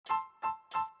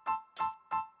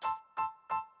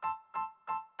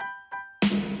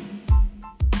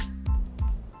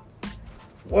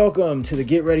Welcome to the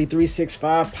Get Ready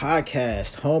 365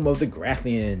 podcast, home of the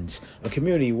Grathlians, a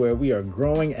community where we are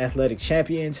growing athletic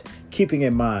champions, keeping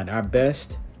in mind our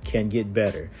best can get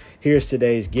better. Here's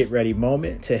today's Get Ready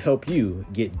moment to help you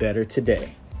get better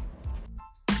today.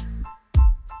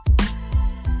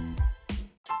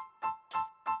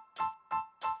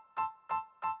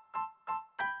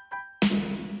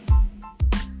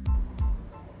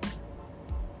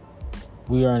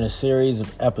 We are in a series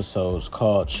of episodes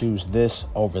called Choose This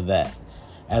Over That.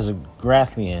 As a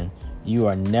Grathlian, you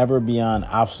are never beyond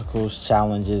obstacles,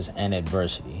 challenges, and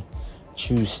adversity.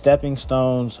 Choose stepping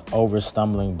stones over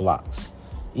stumbling blocks.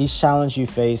 Each challenge you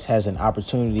face has an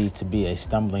opportunity to be a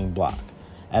stumbling block.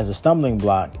 As a stumbling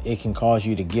block, it can cause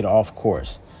you to get off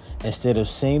course. Instead of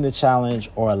seeing the challenge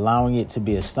or allowing it to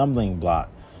be a stumbling block,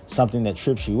 something that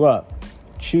trips you up,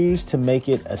 choose to make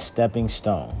it a stepping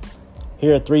stone.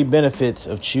 Here are 3 benefits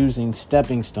of choosing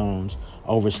stepping stones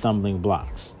over stumbling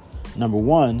blocks. Number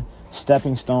 1,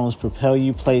 stepping stones propel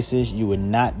you places you would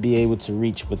not be able to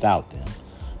reach without them.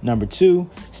 Number 2,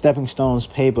 stepping stones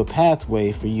pave a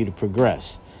pathway for you to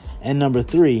progress. And number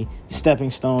 3, stepping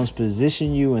stones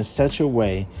position you in such a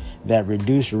way that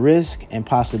reduce risk and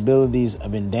possibilities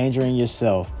of endangering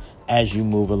yourself as you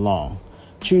move along.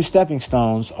 Choose stepping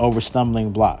stones over stumbling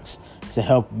blocks to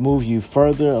help move you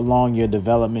further along your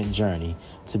development journey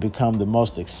to become the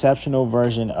most exceptional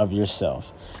version of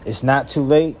yourself. It's not too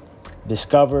late.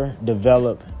 Discover,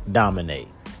 develop, dominate.